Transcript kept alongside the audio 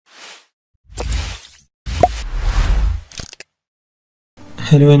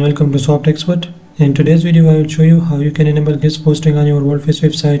Hello and welcome to softexpert. In today's video I will show you how you can enable guest posting on your WordPress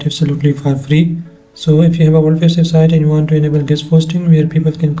website absolutely for free. So if you have a WordPress website and you want to enable guest posting where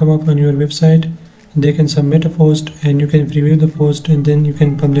people can come up on your website, they can submit a post and you can preview the post and then you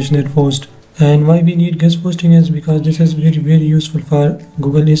can publish that post. And why we need guest posting is because this is very useful for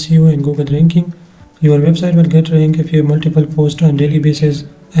Google SEO and Google ranking. Your website will get ranked if you have multiple posts on daily basis,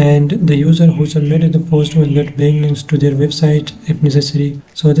 and the user who submitted the post will get link links to their website if necessary.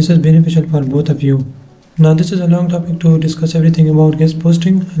 So this is beneficial for both of you. Now this is a long topic to discuss everything about guest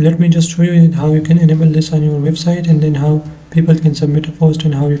posting. Let me just show you how you can enable this on your website and then how people can submit a post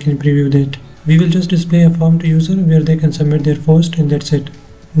and how you can preview that. We will just display a form to user where they can submit their post and that's it.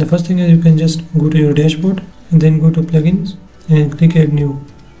 The first thing is you can just go to your dashboard and then go to plugins and click add new.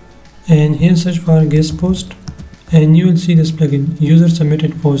 And here search for guest post. And you will see this plugin, user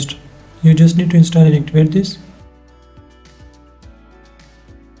submitted post. You just need to install and activate this.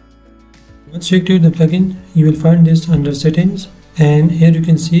 Once you activate the plugin, you will find this under settings, and here you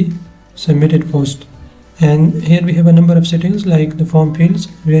can see submitted post. And here we have a number of settings like the form fields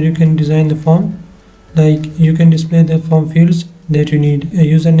where you can design the form, like you can display the form fields that you need, a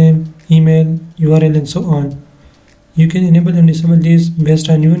username, email, URL and so on. You can enable and disable these based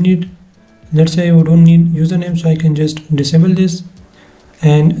on your need. Let's say you don't need username, so I can just disable this,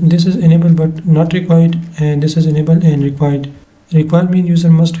 and this is enabled but not required, and this is enabled and required. Required means user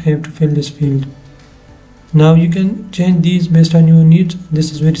must have to fill this field. Now you can change these based on your needs.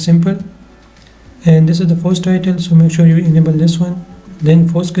 This is very simple. And this is the post title, so make sure you enable this one. Then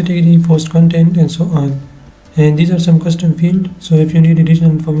post category, post content and so on. And these are some custom fields, so if you need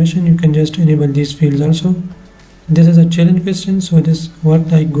additional information you can just enable these fields also. This is a challenge question, so this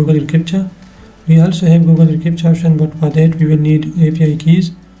works like Google reCAPTCHA. We also have Google reCAPTCHA option, but for that we will need API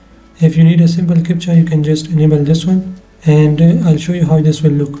keys. If you need a simple CAPTCHA, you can just enable this one, and I'll show you how this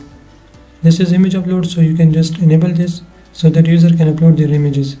will look. This is image upload, so you can just enable this so that user can upload their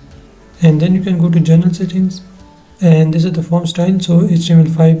images. And then you can go to general settings, and this is the form style, so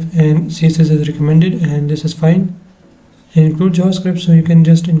HTML5 and CSS is recommended, and this is fine. Include JavaScript, so you can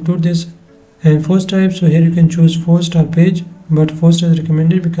just include this. And post type, so here you can choose post or page, but post is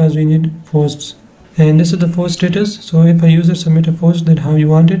recommended because we need posts. And this is the post status, so if a user submit a post, then how you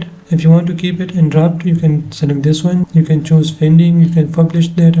want it. If you want to keep it in draft, you can select this one. You can choose pending, you can publish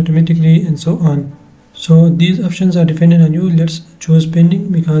that automatically and so on. So these options are dependent on you. Let's choose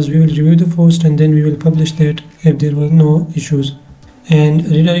pending because we will review the post and then we will publish that if there was no issues. And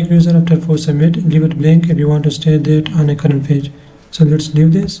redirect user after post submit, leave it blank if you want to stay that on a current page. So let's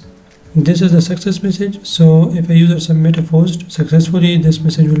leave this. This is the success message, so if a user submit a post successfully, this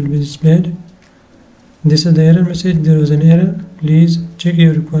message will be displayed. This is the error message, there was an error, please check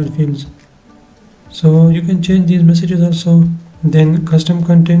your required fields. So you can change these messages also. Then custom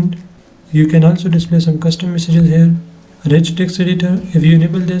content, you can also display some custom messages here. Rich text editor, if you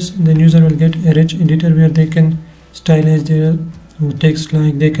enable this, then user will get a rich editor where they can stylize their text,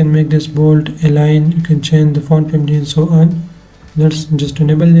 like they can make this bold, align, you can change the font family and so on. Let's just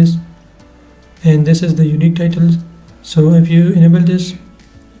enable this. And this is the unique titles, so if you enable this,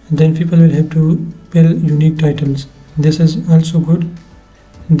 then people will have to fill unique titles. This is also good.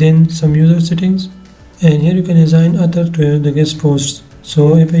 Then some user settings, and here you can assign author to the guest posts.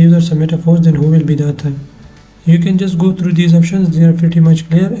 So if a user submit a post, then who will be the author? You can just go through these options, they are pretty much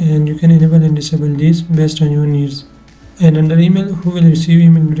clear, and you can enable and disable these based on your needs. And under email, who will receive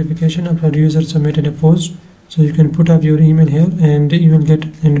email notification after a user submitted a post, so you can put up your email here and you will get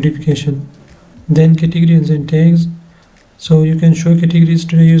a notification. Then categories and tags, so you can show categories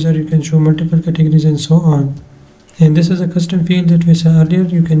to the user, you can show multiple categories and so on. And this is a custom field that we saw earlier.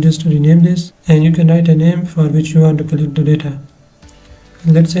 You can just rename this and you can write a name for which you want to collect the data.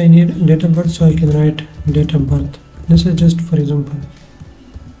 Let's say I need date of birth, so I can write date of birth. This is just for example.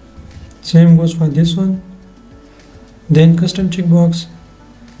 Same goes for this one. Then custom checkbox,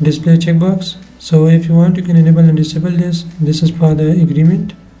 display checkbox, so if you want you can enable and disable this. This is for the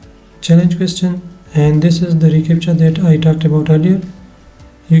agreement. Challenge question, and this is the reCAPTCHA that I talked about earlier.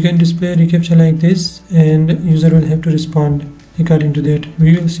 You can display reCAPTCHA like this and user will have to respond according to that.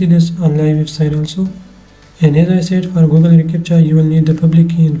 We will see this on live website also. And as I said, for Google reCAPTCHA you will need the public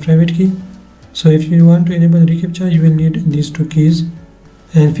key and private key. So if you want to enable reCAPTCHA you will need these two keys.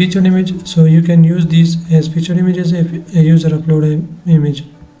 And featured image, so you can use these as featured images if a user upload an image,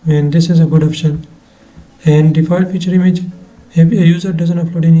 and this is a good option. And default feature image, if a user doesn't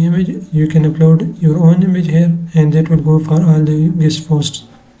upload any image, you can upload your own image here and that will go for all the guest posts.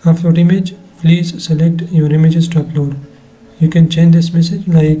 Upload image, please select your images to upload. You can change this message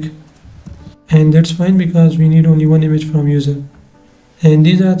like, and that's fine because we need only one image from user. And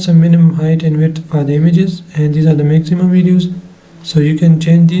these are some minimum height and width for the images, and these are the maximum values. So you can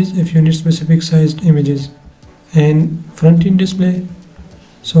change these if you need specific sized images. And front end display,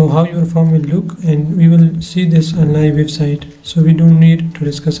 so how your form will look, and we will see this on live website, so we don't need to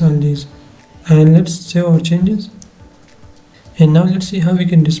discuss all these. And let's save our changes. And now let's see how we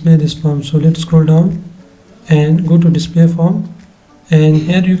can display this form. So let's scroll down and go to display form, and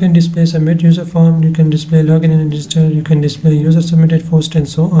here you can display submit user form, you can display login and register, you can display user submitted post, and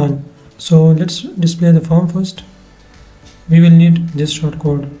so on. So let's display the form first. We will need this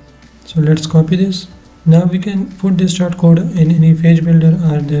shortcode, so let's copy this. Now we can put this shortcode in any page builder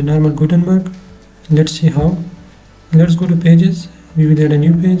or the normal Gutenberg. Let's see how. Let's go to pages, we will add a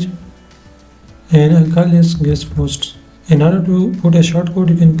new page, and I'll call this guest posts. In order to put a shortcode,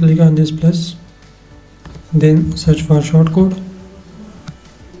 you can click on this plus, then search for shortcode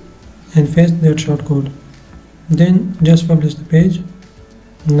and paste that shortcode, then just publish the page.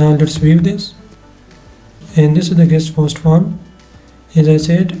 Now let's view this, and this is the guest post form. As I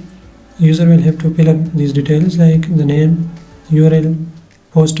said, user will have to fill up these details like the name, URL,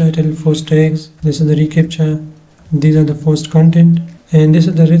 post title, post tags. This is the reCAPTCHA, these are the post content, and this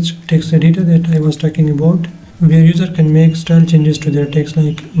is the rich text editor that I was talking about, where user can make style changes to their text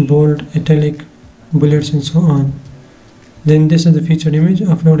like bold, italic, bullets, and so on. Then this is the featured image,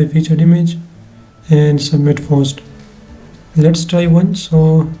 upload a featured image and submit post. Let's try one.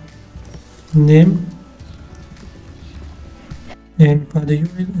 So name, and for the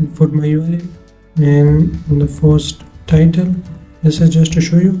URL I'll put my URL, and the post title, this is just to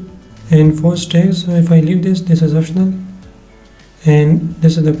show you, and post tags. So if I leave this is optional, and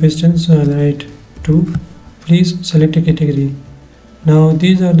this is the questions. I'll write to please select a category. Now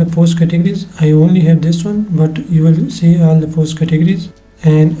these are the post categories. I only have this one, but you will see all the post categories,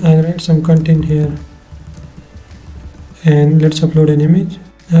 and I'll write some content here, and let's upload an image.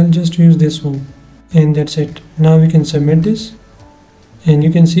 I'll just use this one, and that's it. Now we can submit this, and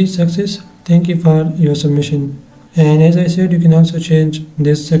you can see success, thank you for your submission. And as I said, you can also change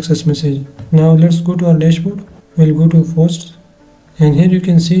this success message. Now let's go to our dashboard. We'll go to posts, and here you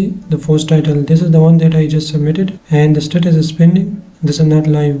can see the post title. This is the one that I just submitted, and the status is pending. This is not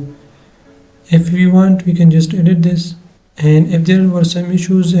live. If we want, we can just edit this, and if there were some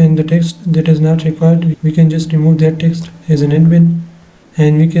issues and the text that is not required, we can just remove that text as an admin,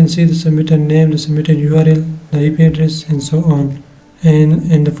 and we can see the submitter name, the submitted URL, the IP address, and so on.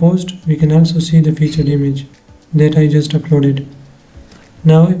 And in the post, we can also see the featured image that I just uploaded.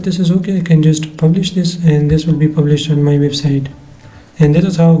 Now if this is okay, I can just publish this, and this will be published on my website. And this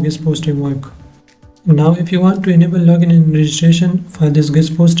is how guest posting work. Now if you want to enable login and registration for this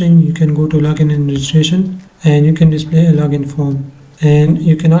guest posting, you can go to login and registration, and you can display a login form. And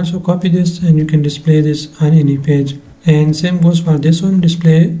you can also copy this, and you can display this on any page. And same goes for this one,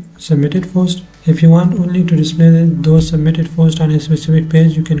 display submitted post. If you want only to display those submitted posts on a specific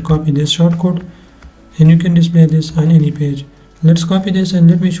page, you can copy this shortcode, and you can display this on any page. Let's copy this, and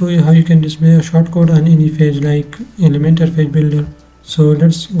let me show you how you can display a shortcode on any page like Elementor page builder. So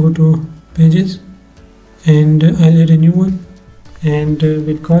let's go to pages, and I'll add a new one, and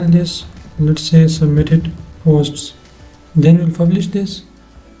we'll call this, let's say, submitted posts. Then we'll publish this,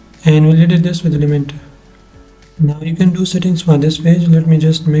 and we'll edit this with Elementor. Now you can do settings for this page. Let me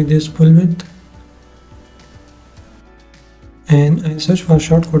just make this full width, and I'll search for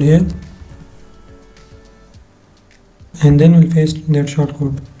shortcode here, and then we'll paste that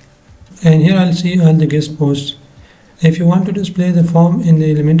shortcode. And here I'll see all the guest posts. If you want to display the form in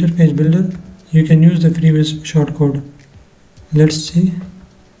the Elementor page builder, you can use the previous shortcode. Let's see.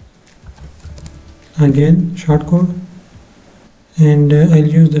 Again, shortcode, and I'll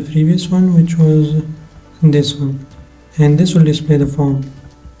use the previous one, which was this one, and this will display the form.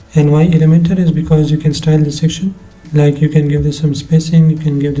 And why Elementor is because you can style the section, like you can give this some spacing, you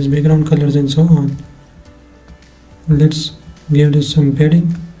can give this background colors, and so on. Let's give this some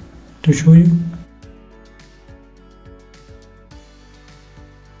padding to show you.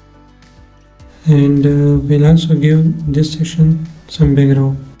 And we'll also give this section some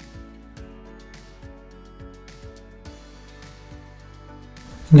background.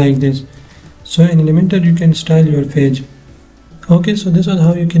 Like this. So in Elementor you can style your page. Okay, so this is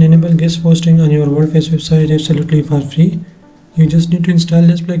how you can enable guest posting on your WordPress website absolutely for free. You just need to install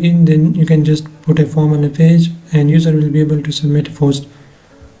this plugin, then you can just put a form on a page, and user will be able to submit a post.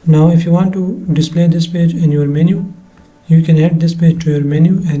 Now if you want to display this page in your menu, you can add this page to your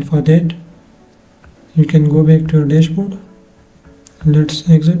menu, and for that you can go back to your dashboard. Let's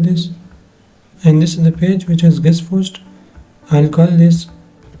exit this, and this is the page which is guest post. I'll call this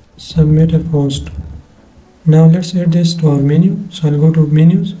submit a post, Now let's add this to our menu. So I'll go to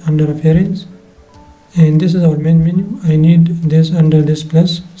menus under appearance, and this is our main menu. I need this under this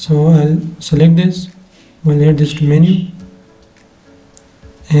plus, so I'll select this. We'll add this to menu,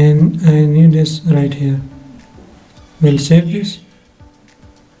 and I need this right here. We'll save this.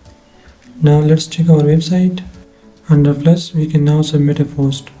 Now let's check our website. Under plus, we can now submit a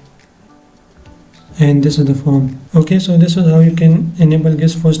post, and this is the form. Okay, so this is how you can enable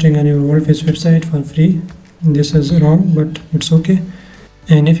guest posting on your WordPress website for free. This is wrong, but it's okay.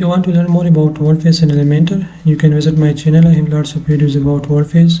 And if you want to learn more about WordPress and Elementor, you can visit my channel. I have lots of videos about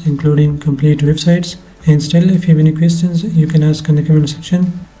WordPress, including complete websites. And still, if you have any questions, you can ask in the comment section.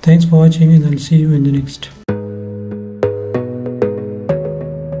 Thanks for watching, and I'll see you in the next.